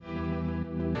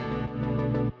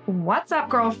What's up,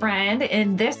 girlfriend?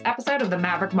 In this episode of the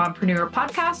Maverick Mompreneur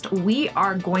podcast, we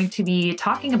are going to be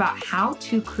talking about how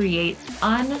to create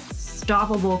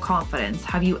unstoppable confidence.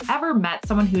 Have you ever met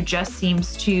someone who just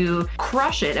seems to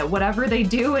crush it at whatever they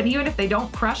do? And even if they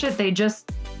don't crush it, they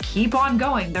just keep on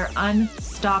going. They're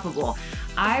unstoppable.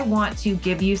 I want to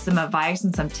give you some advice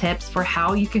and some tips for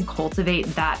how you can cultivate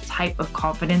that type of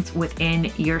confidence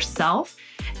within yourself.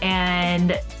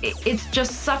 And it's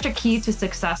just such a key to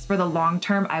success for the long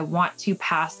term. I want to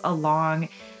pass along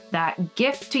that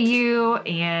gift to you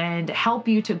and help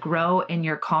you to grow in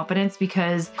your confidence,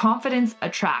 because confidence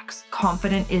attracts.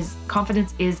 Confidence is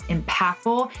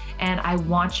impactful. And I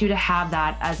want you to have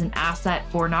that as an asset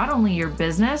for not only your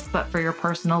business, but for your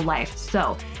personal life.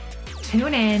 So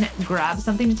tune in, grab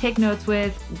something to take notes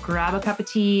with, grab a cup of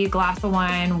tea, glass of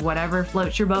wine, whatever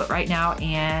floats your boat right now,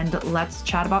 and let's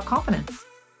chat about confidence.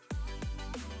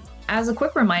 As a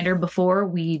quick reminder, before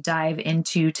we dive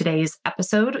into today's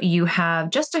episode, you have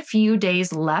just a few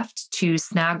days left to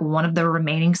snag one of the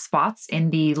remaining spots in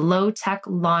the Low Tech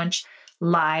Launch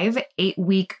Live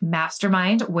 8-week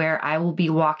mastermind, where I will be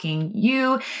walking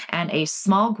you and a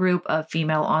small group of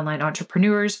female online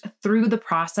entrepreneurs through the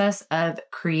process of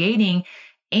creating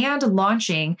and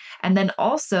launching, and then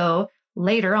also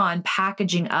later on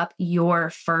packaging up your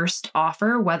first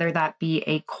offer, whether that be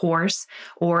a course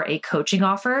or a coaching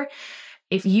offer.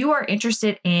 If you are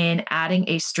interested in adding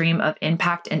a stream of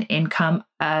impact and income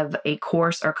of a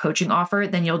course or coaching offer,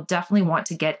 then you'll definitely want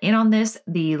to get in on this.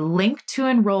 The link to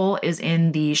enroll is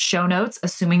in the show notes,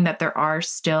 assuming that there are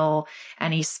still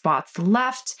any spots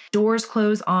left. Doors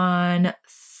close on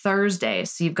Thursday,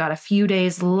 so you've got a few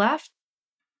days left.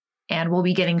 And we'll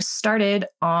be getting started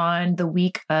on the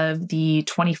week of the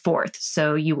 24th.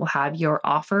 So you will have your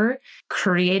offer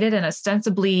created and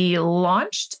ostensibly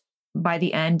launched by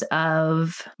the end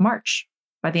of March,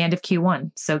 by the end of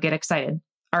Q1. So get excited.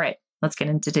 All right, let's get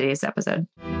into today's episode.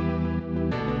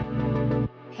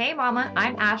 Hey mama,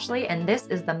 I'm Ashley, and this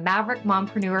is the Maverick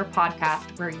Mompreneur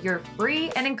podcast, where you're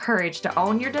free and encouraged to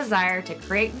own your desire to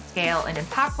create and scale an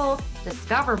impactful,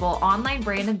 discoverable online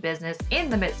brand and business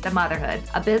in the midst of motherhood.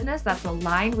 A business that's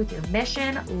aligned with your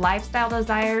mission, lifestyle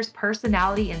desires,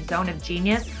 personality, and zone of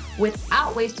genius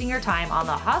without wasting your time on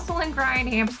the hustle and grind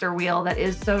hamster wheel that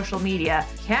is social media.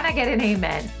 Can I get an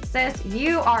amen? Sis,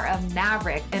 you are a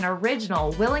maverick, an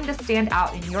original, willing to stand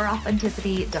out in your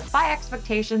authenticity, defy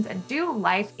expectations, and do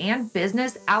life and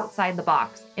business outside the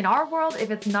box. In our world,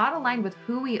 if it's not aligned with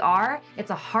who we are,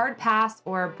 it's a hard pass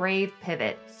or a brave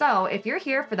pivot. So if you're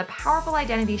here for the powerful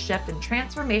identity shift and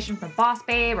transformation from boss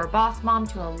babe or boss mom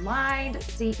to aligned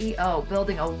CEO,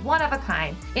 building a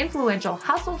one-of-a-kind, influential,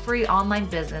 hustle-free online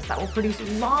business that will produce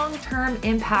long-term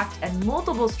impact and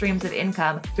multiple streams of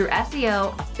income through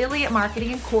SEO, affiliate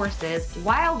marketing, and courses,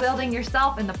 while building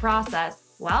yourself in the process,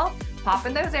 well, pop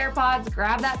in those AirPods,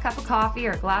 grab that cup of coffee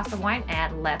or glass of wine,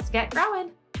 and let's get growing.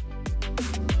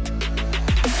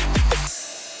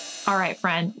 All right,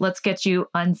 friend, let's get you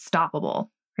unstoppable.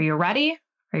 Are you ready?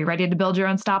 Are you ready to build your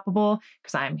unstoppable?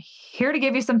 Because I'm here to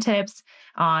give you some tips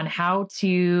on how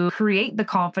to create the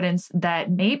confidence that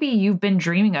maybe you've been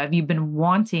dreaming of, you've been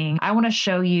wanting. I want to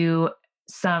show you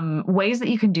some ways that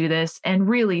you can do this. And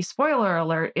really, spoiler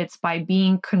alert, it's by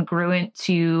being congruent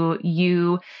to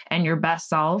you and your best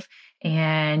self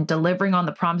and delivering on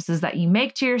the promises that you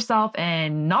make to yourself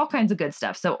and all kinds of good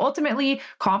stuff. So ultimately,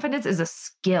 confidence is a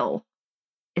skill.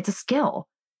 It's a skill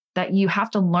that you have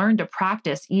to learn to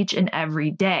practice each and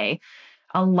every day,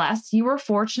 unless you were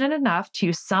fortunate enough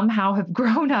to somehow have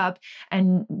grown up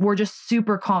and were just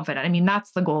super confident. I mean,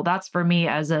 that's the goal. That's for me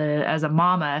as a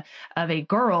mama of a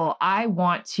girl. I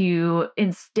want to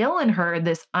instill in her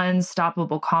this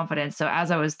unstoppable confidence. So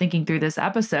as I was thinking through this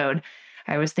episode,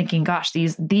 I was thinking, gosh,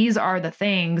 these are the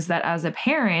things that as a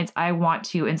parent, I want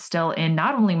to instill in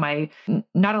not only my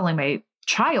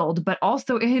child, but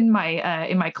also in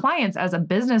my clients as a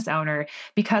business owner,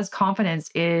 because confidence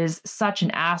is such an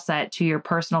asset to your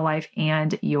personal life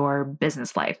and your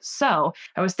business life. So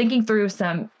I was thinking through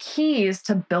some keys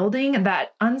to building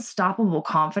that unstoppable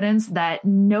confidence that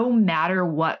no matter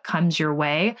what comes your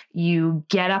way, you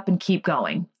get up and keep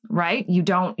going, right? You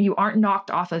aren't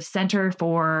knocked off of center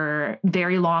for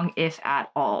very long, if at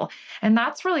all. And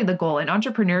that's really the goal. In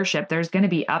entrepreneurship, there's going to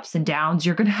be ups and downs.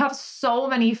 You're going to have so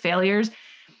many failures.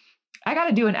 I got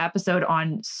to do an episode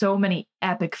on so many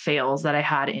epic fails that I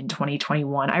had in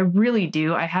 2021. I really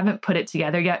do. I haven't put it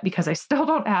together yet because I still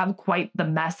don't have quite the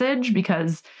message,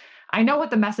 because I know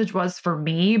what the message was for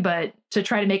me, but to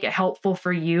try to make it helpful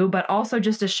for you, but also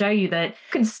just to show you that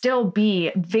you can still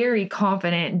be very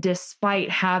confident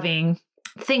despite having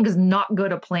things not go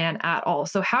to plan at all.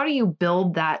 So how do you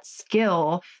build that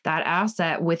skill, that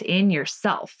asset within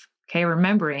yourself? Okay,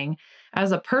 remembering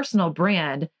as a personal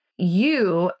brand,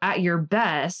 you at your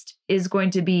best is going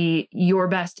to be your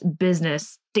best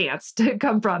business stance to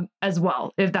come from as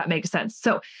well, if that makes sense.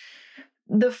 So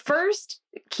the first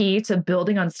key to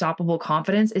building unstoppable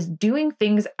confidence is doing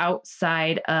things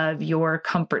outside of your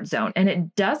comfort zone. And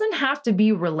it doesn't have to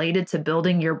be related to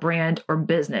building your brand or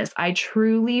business. I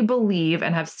truly believe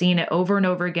and have seen it over and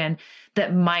over again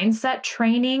that mindset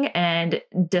training and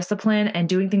discipline and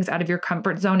doing things out of your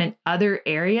comfort zone in other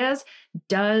areas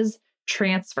does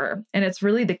transfer. And it's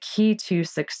really the key to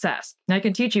success. And I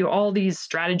can teach you all these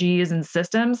strategies and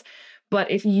systems, but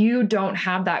if you don't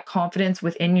have that confidence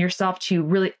within yourself to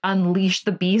really unleash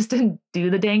the beast and do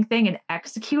the dang thing and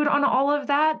execute on all of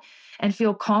that and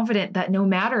feel confident that no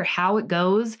matter how it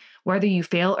goes, whether you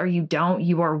fail or you don't,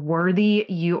 you are worthy,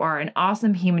 you are an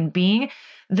awesome human being,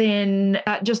 then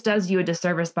that just does you a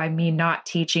disservice by me not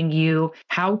teaching you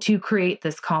how to create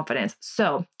this confidence.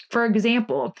 So, for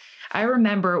example, I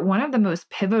remember one of the most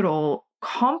pivotal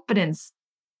confidence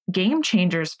game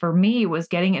changers for me was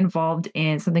getting involved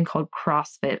in something called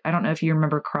CrossFit. I don't know if you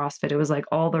remember CrossFit. It was like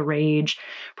all the rage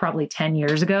probably 10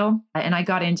 years ago. And I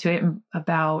got into it in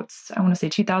about, I want to say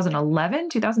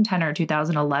 2010 or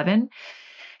 2011.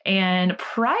 And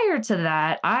prior to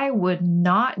that, I would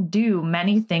not do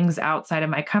many things outside of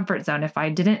my comfort zone. If I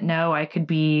didn't know I could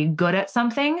be good at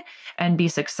something and be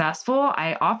successful,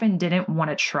 I often didn't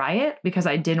want to try it because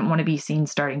I didn't want to be seen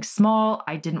starting small.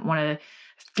 I didn't want to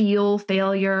feel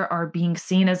failure or being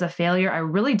seen as a failure. I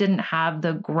really didn't have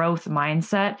the growth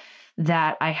mindset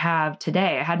that I have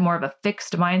today. I had more of a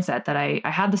fixed mindset that I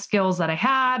had the skills that I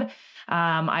had.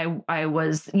 I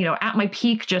was, at my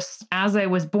peak just as I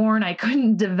was born. I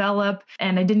couldn't develop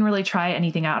and I didn't really try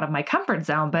anything out of my comfort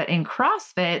zone. But in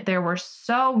CrossFit, there were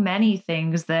so many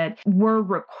things that were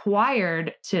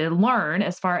required to learn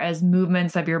as far as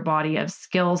movements of your body, of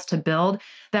skills to build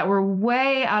that were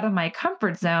way out of my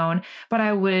comfort zone. But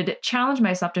I would challenge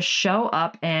myself to show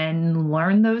up and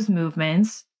learn those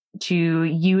movements, to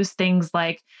use things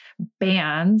like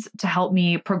bands to help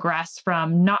me progress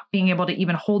from not being able to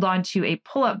even hold on to a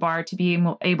pull-up bar to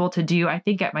being able to do, I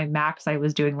think at my max, I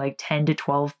was doing like 10 to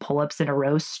 12 pull-ups in a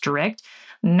row strict.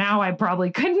 Now I probably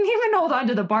couldn't even hold on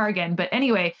to the bar again. But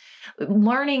anyway,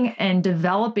 learning and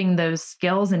developing those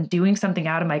skills and doing something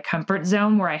out of my comfort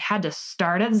zone where I had to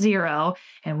start at zero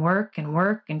and work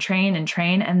and train.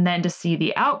 And then to see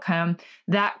the outcome,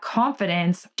 that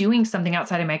confidence doing something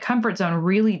outside of my comfort zone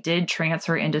really did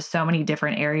transfer into so many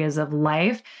different areas of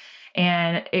life.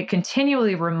 And it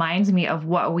continually reminds me of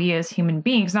what we as human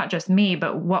beings, not just me,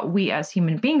 but what we as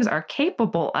human beings are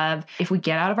capable of if we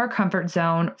get out of our comfort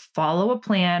zone, follow a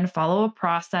plan, follow a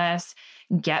process,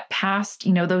 get past,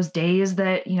 those days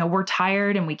that, we're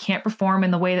tired and we can't perform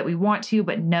in the way that we want to,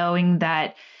 but knowing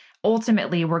that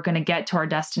ultimately we're going to get to our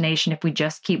destination if we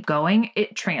just keep going,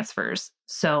 it transfers.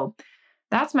 So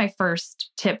that's my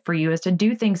first tip for you, is to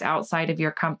do things outside of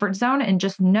your comfort zone and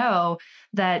just know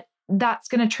that that's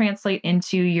going to translate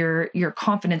into your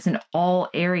confidence in all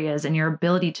areas and your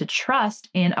ability to trust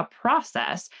in a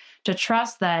process, to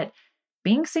trust that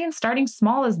being seen starting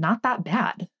small is not that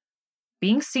bad.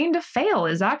 Being seen to fail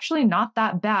is actually not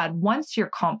that bad. Once your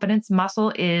confidence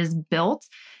muscle is built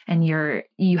and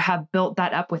you have built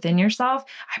that up within yourself,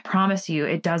 I promise you,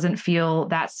 it doesn't feel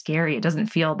that scary. It doesn't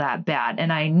feel that bad.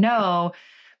 And I know,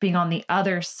 being on the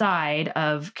other side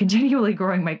of continually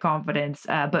growing my confidence,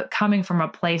 but coming from a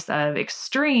place of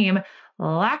extreme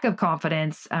lack of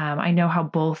confidence, I know how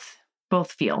both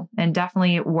feel, and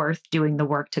definitely worth doing the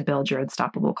work to build your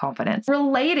unstoppable confidence.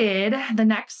 Related, the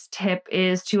next tip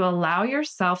is to allow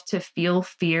yourself to feel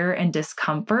fear and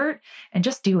discomfort and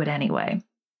just do it anyway.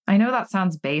 I know that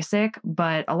sounds basic,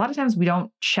 but a lot of times we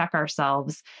don't check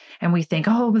ourselves and we think,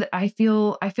 oh, I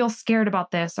feel scared about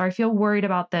this, or I feel worried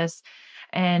about this.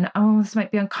 And, oh, this might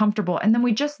be uncomfortable. And then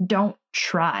we just don't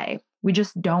try. We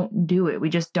just don't do it. We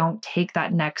just don't take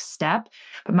that next step.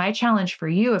 But my challenge for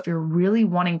you, if you're really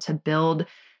wanting to build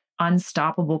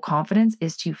unstoppable confidence,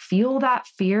 is to feel that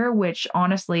fear, which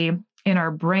honestly, in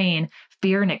our brain,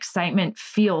 fear and excitement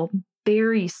feel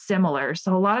very similar.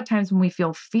 So a lot of times when we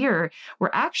feel fear, we're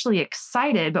actually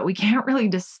excited, but we can't really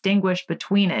distinguish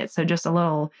between it. So just a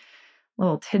little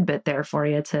tidbit there for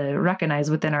you to recognize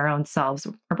within our own selves.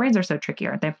 Our brains are so tricky,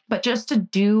 aren't they? But just to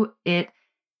do it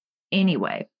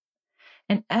anyway.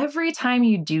 And every time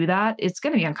you do that, it's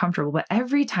going to be uncomfortable, but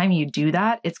every time you do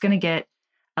that, it's going to get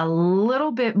a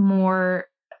little bit more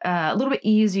a little bit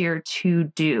easier to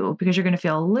do because you're going to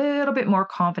feel a little bit more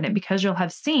confident because you'll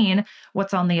have seen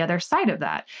what's on the other side of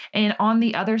that. And on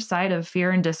the other side of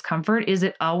fear and discomfort, is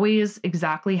it always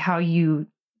exactly how you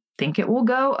think it will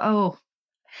go? Oh,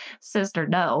 sister,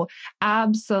 no,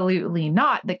 absolutely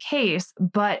not the case.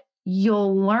 But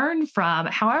you'll learn from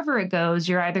however it goes.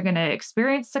 You're either going to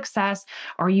experience success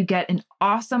or you get an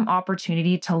awesome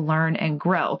opportunity to learn and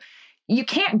grow. You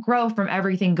can't grow from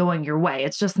everything going your way.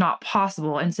 It's just not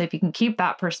possible. And so if you can keep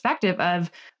that perspective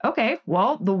of, okay,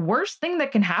 well, the worst thing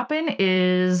that can happen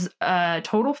is a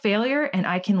total failure, and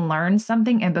I can learn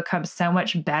something and become so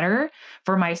much better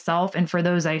for myself and for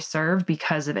those I serve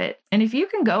because of it. And if you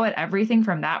can go at everything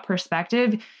from that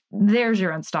perspective, there's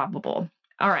your unstoppable.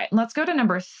 All right, let's go to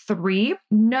number 3.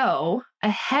 Know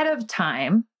ahead of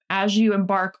time as you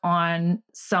embark on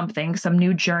something, some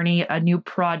new journey, a new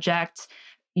project,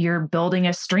 you're building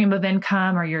a stream of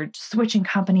income, or you're switching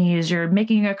companies, you're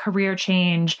making a career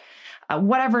change,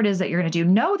 whatever it is that you're going to do,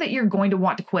 know that you're going to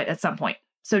want to quit at some point.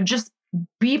 So just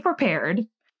be prepared.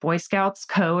 Boy Scouts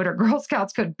code or Girl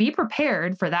Scouts code, be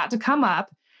prepared for that to come up.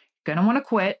 You're going to want to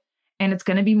quit, and it's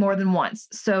going to be more than once.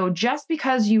 So just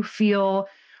because you feel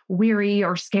weary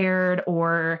or scared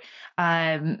or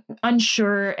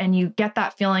unsure, and you get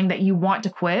that feeling that you want to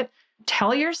quit,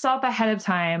 tell yourself ahead of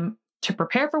time to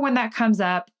prepare for when that comes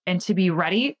up and to be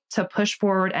ready to push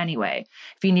forward anyway.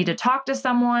 If you need to talk to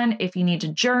someone, if you need to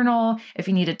journal, if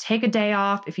you need to take a day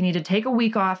off, if you need to take a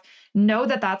week off, know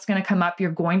that that's going to come up. You're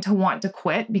going to want to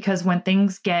quit, because when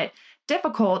things get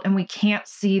difficult and we can't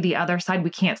see the other side,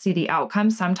 we can't see the outcome,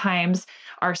 sometimes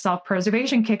our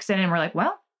self-preservation kicks in and we're like,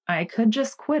 well, I could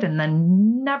just quit and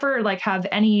then never have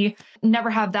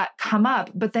that come up.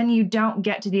 But then you don't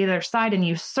get to the other side, and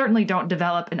you certainly don't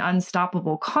develop an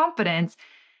unstoppable confidence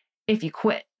if you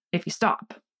quit, if you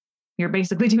stop. You're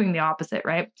basically doing the opposite,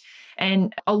 right?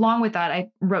 And along with that, I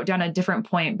wrote down a different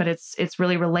point, but it's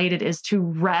really related, is to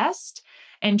rest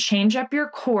and change up your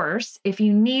course if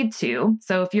you need to.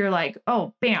 So if you're like,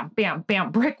 oh, bam, bam,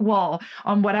 bam, brick wall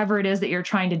on whatever it is that you're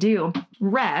trying to do,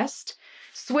 rest,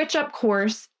 switch up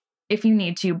course if you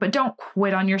need to, but don't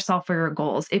quit on yourself or your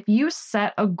goals. If you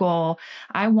set a goal,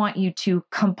 I want you to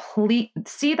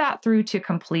see that through to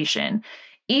completion,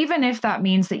 even if that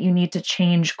means that you need to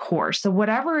change course. So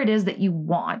whatever it is that you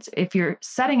want, if you're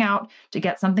setting out to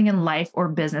get something in life or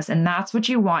business and that's what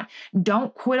you want,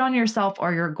 don't quit on yourself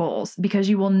or your goals, because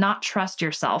you will not trust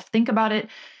yourself. Think about it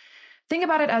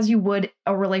as you would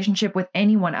a relationship with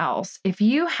anyone else. If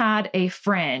you had a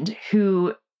friend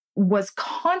who was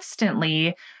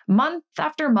constantly, month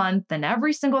after month, and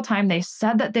every single time they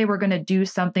said that they were going to do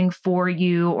something for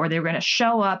you, or they were going to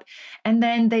show up, and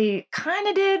then they kind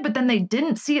of did, but then they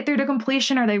didn't see it through to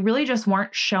completion, or they really just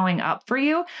weren't showing up for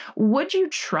you, would you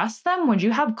trust them? Would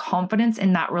you have confidence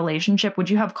in that relationship? Would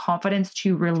you have confidence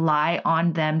to rely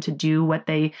on them to do what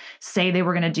they say they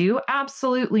were going to do?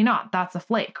 Absolutely not. That's a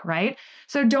flake, right?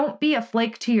 So don't be a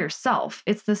flake to yourself.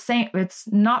 It's the same.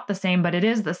 It's not the same, but it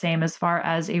is the same as far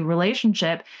as a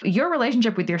relationship. Your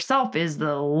relationship with yourself is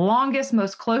the longest,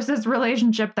 most closest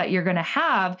relationship that you're going to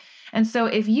have. And so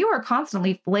if you are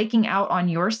constantly flaking out on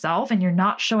yourself and you're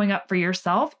not showing up for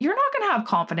yourself, you're not going to have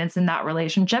confidence in that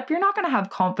relationship. You're not going to have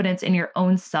confidence in your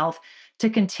own self to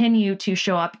continue to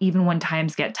show up even when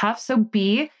times get tough. So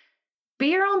be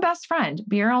your own best friend,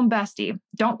 be your own bestie.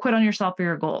 Don't quit on yourself or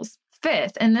your goals.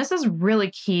 5th, and this is really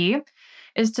key,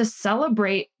 is to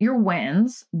celebrate your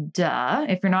wins. Duh.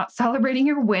 If you're not celebrating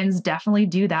your wins, definitely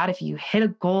do that. If you hit a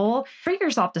goal, treat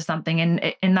yourself to something.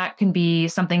 And that can be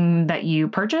something that you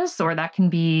purchase, or that can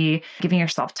be giving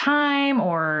yourself time,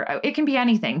 or it can be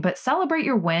anything. But celebrate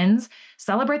your wins,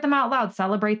 celebrate them out loud,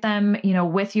 celebrate them,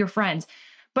 with your friends.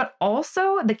 But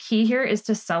also the key here is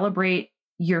to celebrate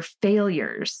your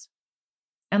failures.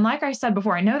 And like I said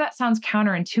before, I know that sounds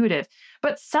counterintuitive,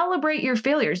 but celebrate your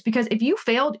failures, because if you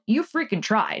failed, you freaking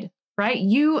tried, right?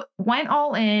 You went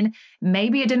all in.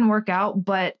 Maybe it didn't work out,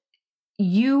 but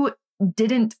you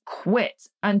didn't quit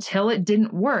until it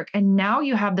didn't work. And now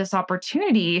you have this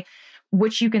opportunity,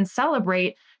 which you can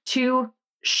celebrate, to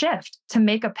shift, to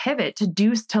make a pivot,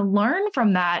 to learn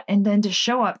from that, and then to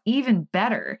show up even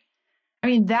better. I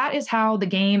mean, that is how the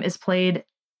game is played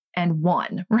and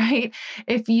won, right?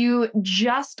 If you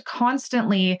just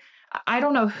constantly, I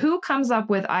don't know who comes up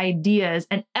with ideas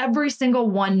and every single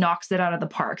one knocks it out of the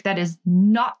park. That is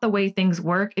not the way things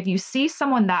work. If you see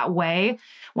someone that way,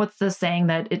 what's the saying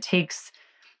that it takes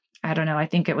I don't know, I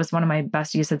think it was one of my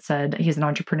besties had said, he's an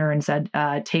entrepreneur, and said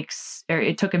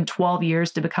it took him 12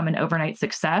 years to become an overnight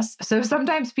success. So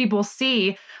sometimes people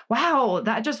see, wow,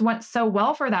 that just went so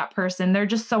well for that person. They're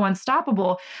just so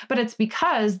unstoppable. But it's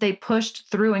because they pushed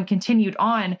through and continued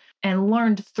on and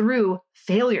learned through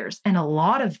failures, and a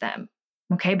lot of them.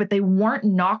 Okay, but they weren't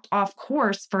knocked off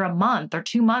course for a month or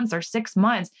 2 months or 6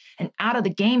 months and out of the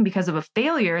game because of a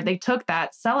failure. They took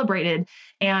that, celebrated,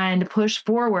 and pushed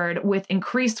forward with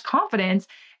increased confidence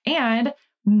and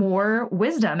more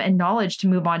wisdom and knowledge to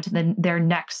move on to their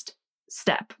next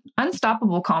step.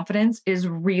 Unstoppable confidence is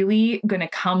really going to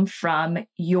come from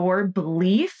your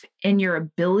belief in your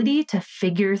ability to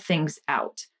figure things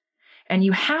out. And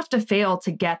you have to fail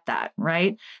to get that,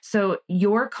 right? So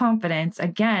your confidence,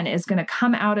 again, is going to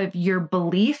come out of your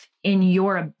belief in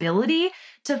your ability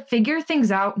to figure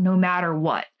things out no matter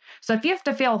what. So if you have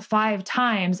to fail 5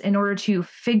 times in order to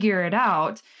figure it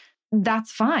out,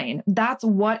 that's fine. That's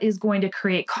what is going to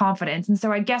create confidence. And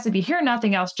so I guess if you hear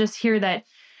nothing else, just hear that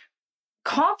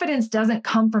confidence doesn't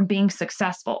come from being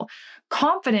successful.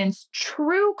 Confidence,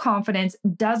 true confidence,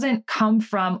 doesn't come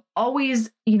from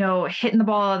always, hitting the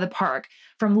ball out of the park,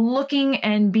 from looking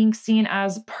and being seen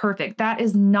as perfect. That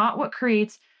is not what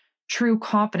creates true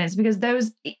confidence, because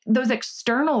those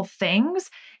external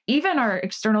things, even our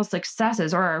external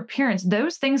successes or our appearance,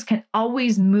 those things can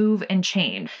always move and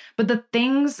change. But the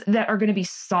things that are going to be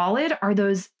solid are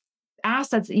those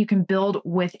assets that you can build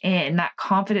within, that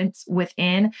confidence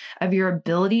within of your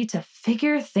ability to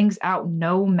figure things out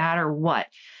no matter what.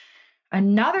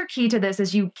 Another key to this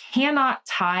is you cannot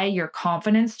tie your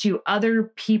confidence to other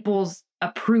people's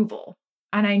approval.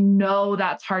 And I know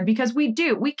that's hard because we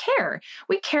care.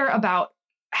 We care about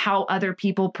how other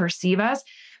people perceive us,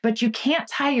 but you can't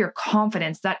tie your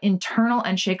confidence, that internal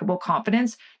unshakable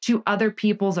confidence, to other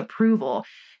people's approval.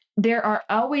 There are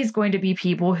always going to be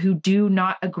people who do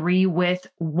not agree with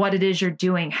what it is you're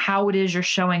doing, how it is you're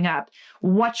showing up,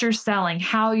 what you're selling,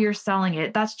 how you're selling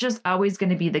it. That's just always going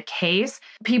to be the case.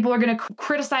 People are going to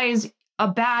criticize a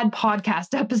bad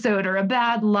podcast episode or a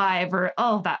bad live or,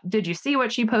 did you see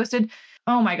what she posted?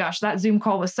 Oh my gosh, that Zoom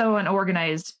call was so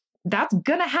unorganized. That's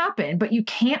going to happen, but you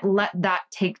can't let that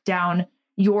take down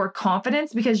your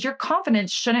confidence, because your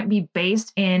confidence shouldn't be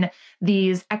based in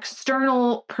these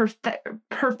external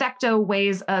perfecto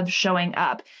ways of showing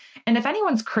up. And if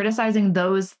anyone's criticizing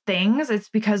those things, it's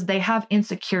because they have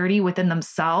insecurity within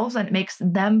themselves, and it makes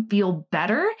them feel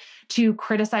better to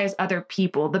criticize other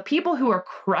people. The people who are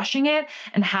crushing it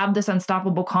and have this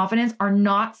unstoppable confidence are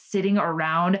not sitting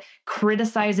around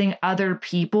criticizing other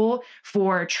people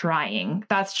for trying.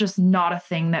 That's just not a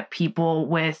thing that people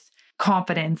with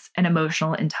confidence and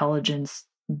emotional intelligence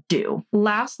do.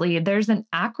 Lastly, there's an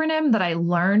acronym that I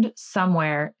learned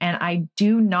somewhere, and I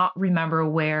do not remember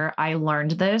where I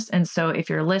learned this. And so if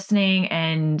you're listening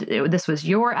and this was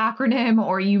your acronym,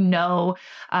 or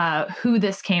who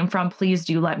this came from, please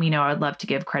do let me know. I'd love to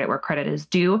give credit where credit is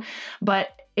due.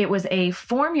 But it was a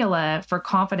formula for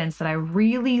confidence that I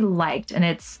really liked, and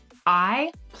it's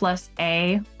I plus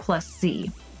A plus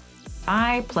C.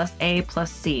 I plus A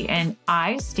plus C. And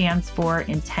I stands for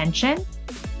intention,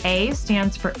 A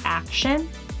stands for action,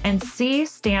 and C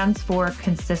stands for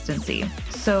consistency.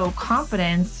 So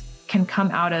confidence can come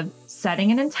out of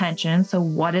setting an intention. So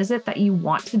what is it that you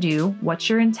want to do? What's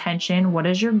your intention? What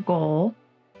is your goal?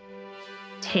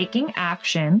 Taking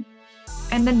action,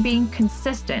 and then being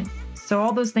consistent. So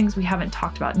all those things we haven't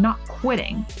talked about, not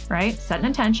quitting, right? Set an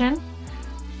intention,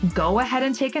 go ahead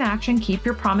and take an action, keep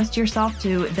your promise to yourself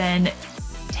to then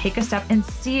take a step and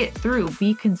see it through,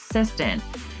 be consistent.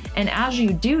 And as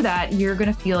you do that, you're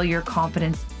going to feel your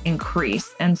confidence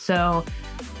increase. And so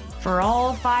for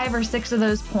all 5 or 6 of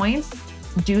those points,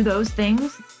 do those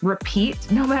things,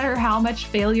 repeat, no matter how much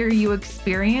failure you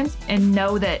experience, and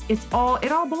know that it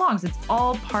all belongs. It's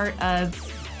all part of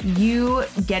you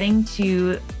getting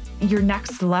to your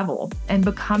next level and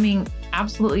becoming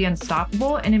absolutely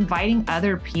unstoppable, and inviting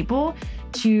other people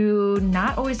to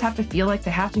not always have to feel like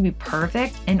they have to be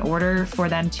perfect in order for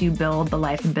them to build the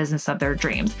life and business of their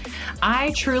dreams.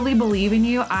 I truly believe in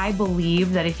you. I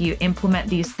believe that if you implement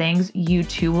these things, you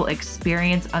too will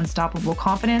experience unstoppable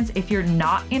confidence. If you're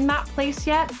not in that place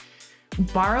yet,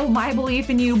 borrow my belief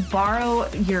in you,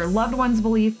 borrow your loved one's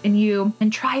belief in you,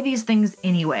 and try these things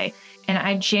anyway. And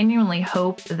I genuinely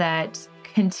hope that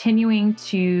continuing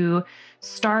to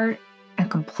start and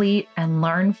complete and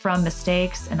learn from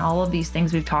mistakes and all of these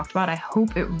things we've talked about, I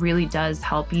hope it really does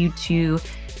help you to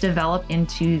develop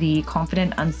into the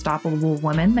confident, unstoppable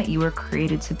woman that you were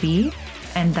created to be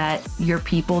and that your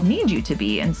people need you to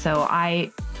be. And so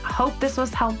I hope this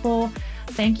was helpful.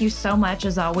 Thank you so much,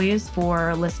 as always,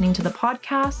 for listening to the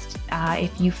podcast.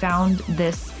 If you found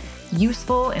this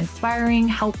useful, inspiring,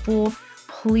 helpful,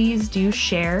 please do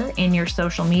share in your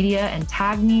social media and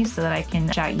tag me so that I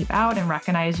can shout you out and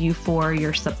recognize you for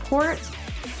your support.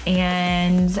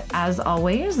 And as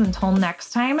always, until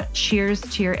next time, cheers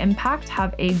to your impact.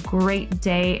 Have a great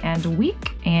day and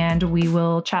week, and we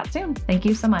will chat soon. Thank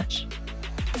you so much.